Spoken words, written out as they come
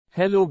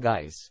Hello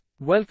guys.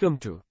 Welcome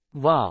to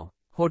Wow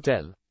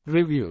Hotel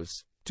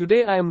Reviews.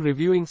 Today I am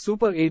reviewing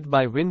Super 8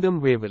 by Wyndham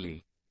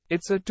Waverly.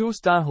 It's a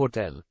 2-star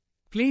hotel.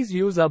 Please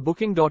use our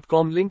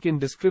booking.com link in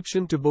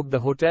description to book the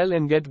hotel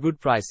and get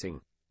good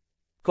pricing.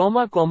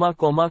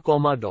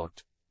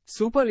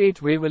 Super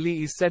 8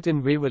 Waverly is set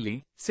in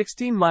Waverly,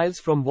 16 miles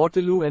from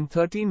Waterloo and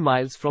 13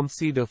 miles from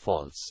Cedar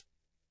Falls.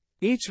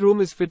 Each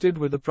room is fitted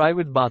with a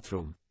private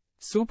bathroom.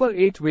 Super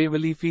 8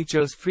 Waverly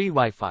features free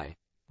Wi-Fi.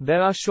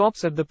 There are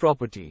shops at the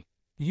property.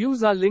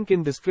 Use our link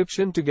in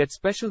description to get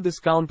special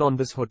discount on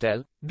this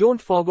hotel.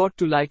 Don't forget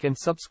to like and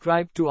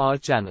subscribe to our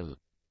channel.